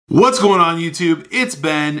What's going on YouTube? It's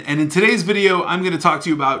Ben, and in today's video, I'm going to talk to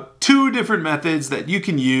you about two different methods that you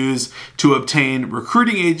can use to obtain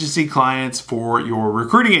recruiting agency clients for your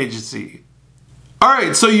recruiting agency. All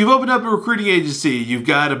right, so you've opened up a recruiting agency. You've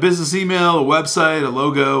got a business email, a website, a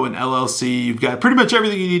logo, an LLC. You've got pretty much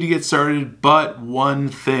everything you need to get started, but one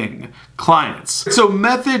thing: clients. So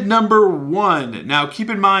method number one. Now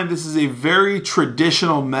keep in mind, this is a very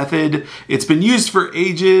traditional method. It's been used for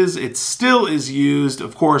ages. It still is used,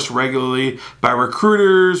 of course, regularly by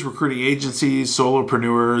recruiters, recruiting agencies,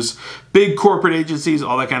 solopreneurs, big corporate agencies,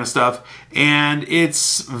 all that kind of stuff. And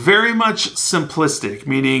it's very much simplistic,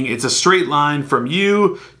 meaning it's a straight line from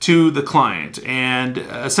you to the client. And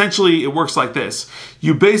essentially it works like this.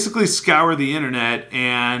 You basically scour the internet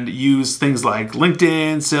and use things like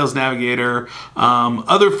LinkedIn, Sales Navigator,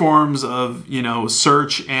 other forms of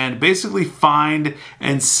search, and basically find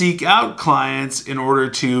and seek out clients in order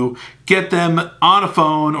to get them on a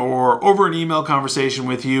phone or over an email conversation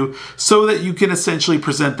with you so that you can essentially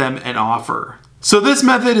present them an offer. So this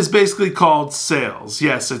method is basically called sales.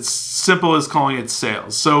 Yes, it's simple as calling it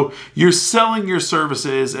sales. So you're selling your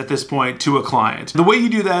services at this point to a client. The way you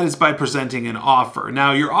do that is by presenting an offer.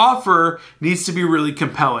 Now your offer needs to be really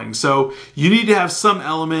compelling. So you need to have some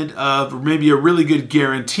element of maybe a really good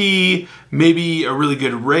guarantee, maybe a really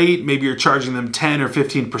good rate. Maybe you're charging them 10 or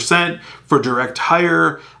 15% for direct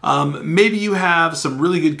hire. Maybe you have some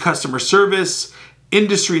really good customer service,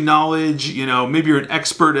 industry knowledge, maybe you're an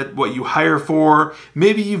expert at what you hire for.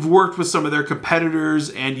 Maybe you've worked with some of their competitors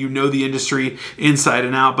and you know the industry inside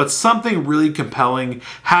and out, but something really compelling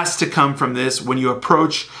has to come from this when you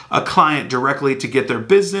approach a client directly to get their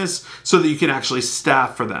business so that you can actually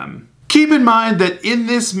staff for them. Keep in mind that in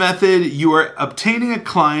this method, you are obtaining a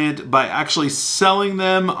client by actually selling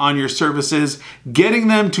them on your services, getting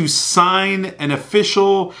them to sign an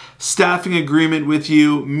official staffing agreement with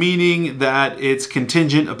you, meaning that it's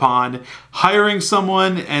contingent upon hiring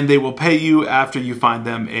someone and they will pay you after you find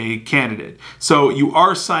them a candidate. So you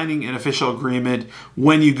are signing an official agreement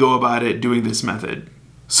when you go about it doing this method.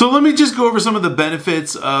 So let me just go over some of the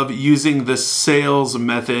benefits of using the sales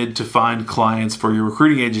method to find clients for your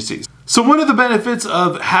recruiting agencies. So one of the benefits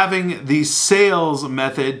of having the sales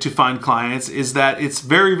method to find clients is that it's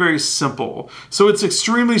very, very simple. So it's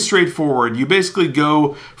extremely straightforward. You basically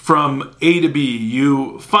go from A to B.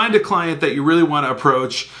 You find a client that you really want to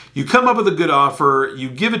approach. You come up with a good offer. You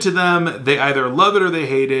give it to them. They either love it or they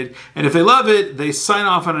hate it. And if they love it, they sign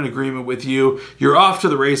off on an agreement with you. You're off to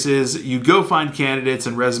the races. You go find candidates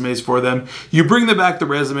and resumes for them. You bring them back the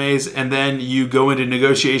resumes, and then you go into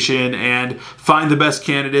negotiation and find the best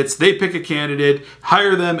candidates. They pick a candidate,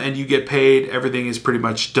 hire them, and you get paid. Everything is pretty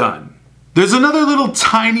much done. There's another little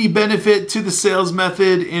tiny benefit to the sales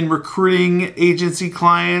method in recruiting agency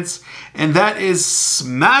clients, and that is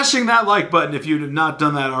smashing that like button. If you have not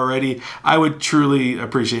done that already, I would truly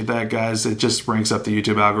appreciate that, guys. It just ranks up the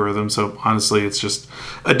YouTube algorithm, so honestly, it's just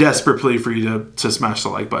a desperate plea for you to smash the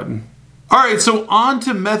like button. All right, so on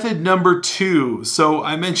to method number two. So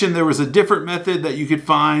I mentioned there was a different method that you could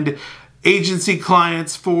find agency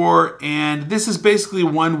clients for, and this is basically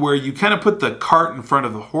one where you kind of put the cart in front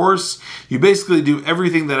of the horse. You basically do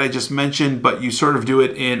everything that I just mentioned, but you sort of do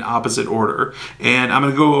it in opposite order, and I'm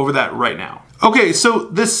going to go over that right now. Okay, so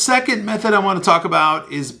the second method I want to talk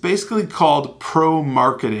about is basically called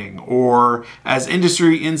pro-marketing, or as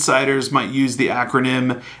industry insiders might use the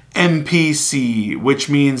acronym MPC, which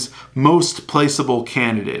means most placeable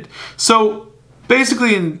candidate. So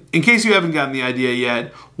basically, in case you haven't gotten the idea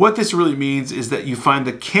yet, what this really means is that you find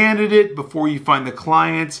the candidate before you find the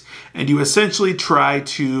client, and you essentially try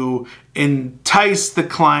to entice the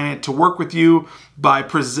client to work with you by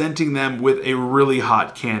presenting them with a really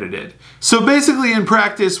hot candidate. So basically in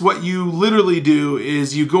practice, what you literally do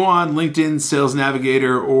is you go on LinkedIn Sales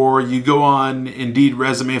Navigator, or you go on Indeed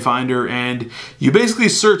Resume Finder, and you basically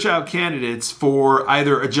search out candidates for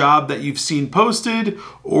either a job that you've seen posted,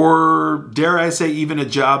 or dare I say even a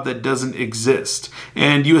job that doesn't exist.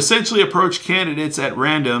 And you essentially approach candidates at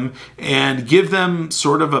random and give them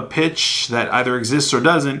sort of a pitch that either exists or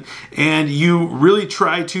doesn't, and you really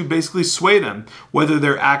try to basically sway them, whether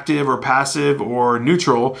they're active or passive or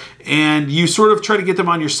neutral, and you sort of try to get them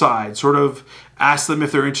on your side, sort of ask them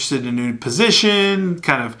if they're interested in a new position,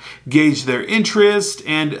 kind of gauge their interest.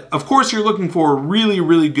 And of course, you're looking for really,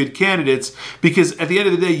 really good candidates, because at the end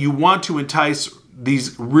of the day, you want to entice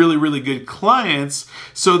these really, really good clients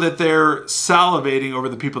so that they're salivating over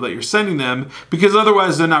the people that you're sending them, because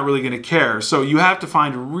otherwise they're not really going to care. So you have to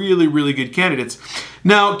find really, really good candidates.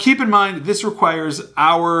 Now, keep in mind, this requires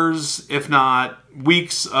hours, if not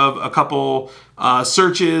weeks of a couple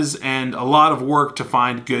searches and a lot of work to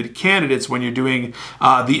find good candidates when you're doing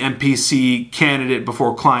the MPC candidate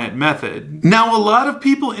before client method. Now, a lot of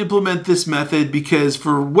people implement this method because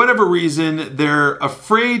for whatever reason, they're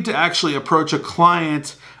afraid to actually approach a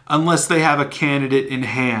client unless they have a candidate in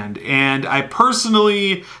hand. And I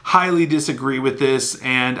personally highly disagree with this,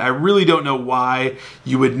 and I really don't know why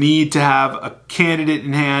you would need to have a candidate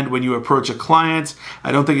in hand when you approach a client.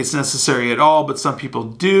 I don't think it's necessary at all, but some people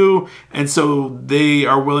do, and so they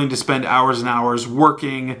are willing to spend hours and hours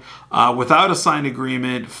working without a signed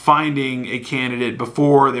agreement, finding a candidate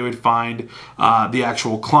before they would find the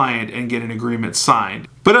actual client and get an agreement signed.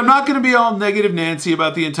 But I'm not going to be all negative Nancy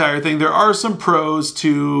about the entire thing. There are some pros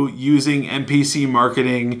to using MPC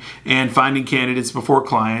marketing and finding candidates before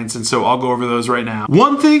clients, and so I'll go over those right now.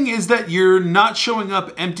 One thing is that you're not showing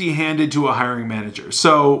up empty-handed to a hiring manager.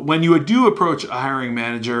 So when you do approach a hiring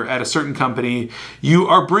manager at a certain company, you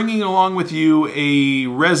are bringing along with you a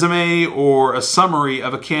resume or a summary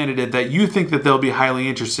of a candidate that you think that they'll be highly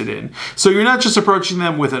interested in. So you're not just approaching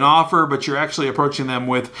them with an offer, but you're actually approaching them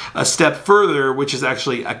with a step further, which is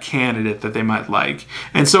actually a candidate that they might like.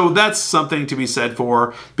 And so that's something to be said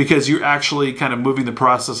for, because you're actually kind of moving the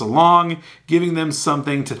process along, giving them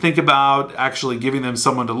something to think about, actually giving them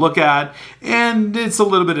someone to look at, and it's a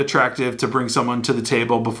little bit attractive to bring someone to the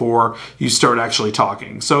table before you start actually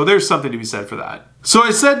talking. So there's something to be said for that. So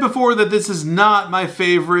I said before that this is not my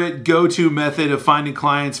favorite go-to method of finding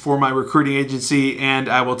clients for my recruiting agency, and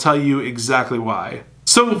I will tell you exactly why.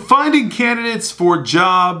 So finding candidates for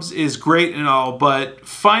jobs is great and all, but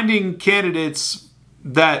finding candidates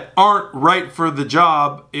that aren't right for the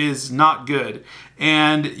job is not good.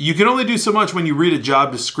 And you can only do so much when you read a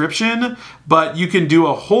job description, but you can do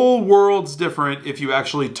a whole world's different if you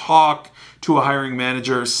actually talk to a hiring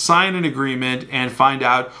manager, sign an agreement, and find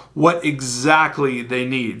out what exactly they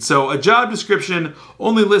need. So a job description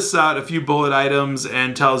only lists out a few bullet items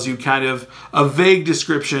and tells you kind of a vague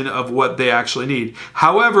description of what they actually need.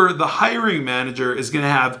 However, the hiring manager is going to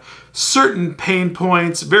have certain pain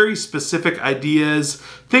points, very specific ideas,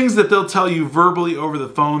 things that they'll tell you verbally over the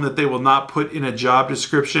phone that they will not put in a job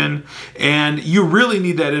description. And you really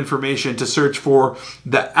need that information to search for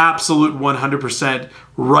the absolute 100%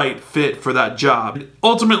 right fit for that job.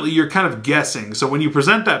 Ultimately, you're kind of guessing. So when you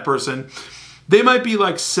present that person, they might be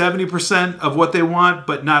like 70% of what they want,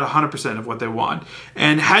 but not 100% of what they want.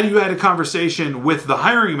 And had you had a conversation with the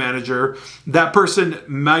hiring manager, that person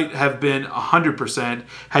might have been 100%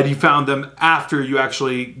 had you found them after you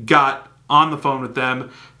actually got on the phone with them,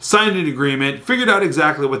 signed an agreement, figured out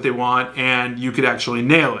exactly what they want, and you could actually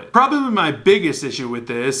nail it. Probably my biggest issue with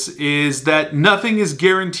this is that nothing is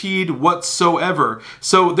guaranteed whatsoever.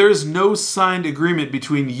 So there's no signed agreement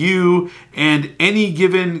between you and any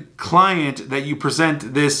given client that you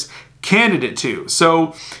present this candidate to.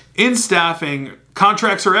 So in staffing,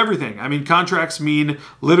 contracts are everything. I mean, contracts mean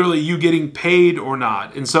literally you getting paid or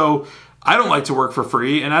not. And so I don't like to work for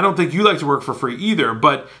free, and I don't think you like to work for free either,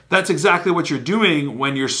 but that's exactly what you're doing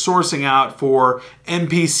when you're sourcing out for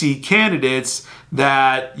MPC candidates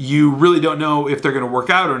that you really don't know if they're going to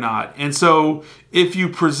work out or not. And so if you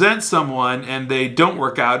present someone and they don't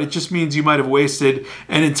work out, it just means you might have wasted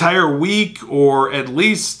an entire week or at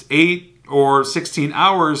least 8 or 16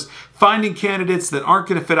 hours finding candidates that aren't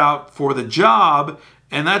going to fit out for the job,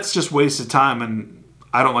 and that's just wasted time, and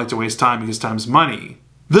I don't like to waste time because time's money.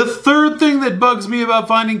 The third thing that bugs me about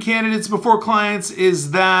finding candidates before clients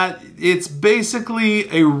is that it's basically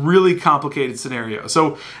a really complicated scenario.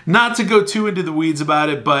 So not to go too into the weeds about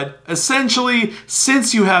it, but essentially,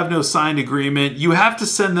 since you have no signed agreement, you have to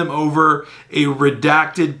send them over a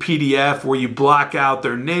redacted PDF where you block out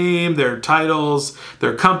their name, their titles,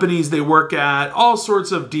 their companies they work at, all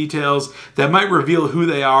sorts of details that might reveal who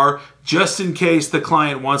they are, just in case the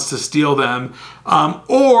client wants to steal them.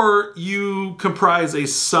 Or you comprise a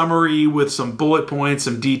summary with some bullet points,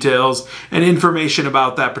 some details, and information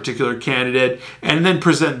about that particular candidate, and then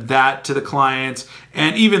present that to the client.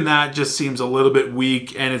 And even that just seems a little bit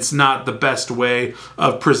weak, and it's not the best way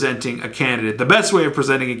of presenting a candidate. The best way of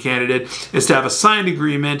presenting a candidate is to have a signed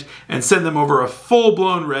agreement and send them over a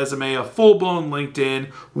full-blown resume, a full-blown LinkedIn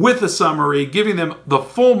with a summary, giving them the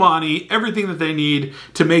full money, everything that they need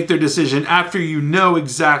to make their decision after you know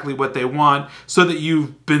exactly what they want, so that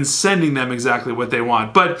you've been sending them exactly what they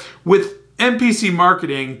want. But with MPC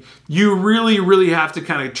marketing, you really have to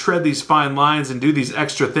kind of tread these fine lines and do these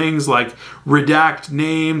extra things like redact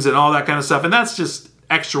names and all that kind of stuff. And that's just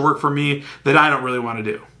extra work for me that I don't really want to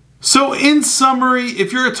do. So in summary,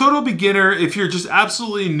 if you're a total beginner, if you're just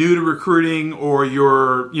absolutely new to recruiting, or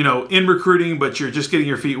you're, in recruiting, but you're just getting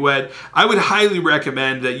your feet wet, I would highly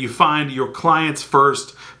recommend that you find your clients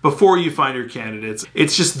first before you find your candidates.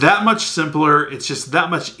 It's just that much simpler. It's just that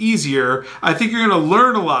much easier. I think you're going to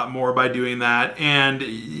learn a lot more by doing that, and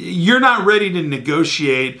you're not ready to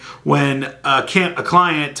negotiate when a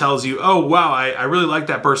client tells you, oh, wow, I really like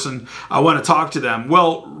that person. I want to talk to them.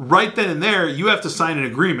 Well, right then and there, you have to sign an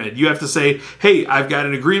agreement. You have to say, hey, I've got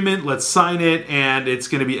an agreement, let's sign it, and it's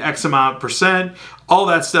going to be X amount %, all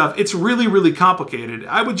that stuff. It's really, really complicated.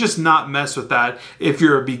 I would just not mess with that if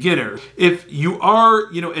you're a beginner. If you are,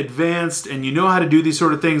 advanced and you know how to do these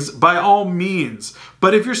sort of things, by all means.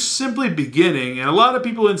 But if you're simply beginning, and a lot of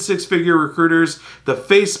people in six-figure recruiters, the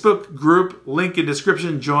Facebook group, link in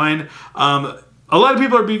description, join, a lot of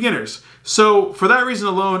people are beginners. So for that reason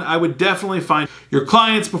alone, I would definitely find your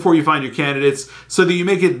clients before you find your candidates, so that you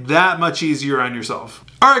make it that much easier on yourself.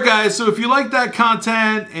 All right, guys, so if you like that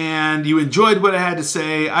content and you enjoyed what I had to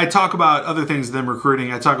say, I talk about other things than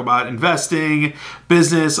recruiting. I talk about investing,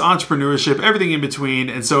 business, entrepreneurship, everything in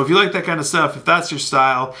between. And so if you like that kind of stuff, if that's your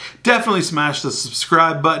style, definitely smash the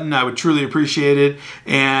subscribe button. I would truly appreciate it.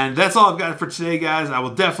 And that's all I've got for today, guys. I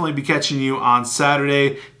will definitely be catching you on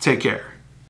Saturday. Take care.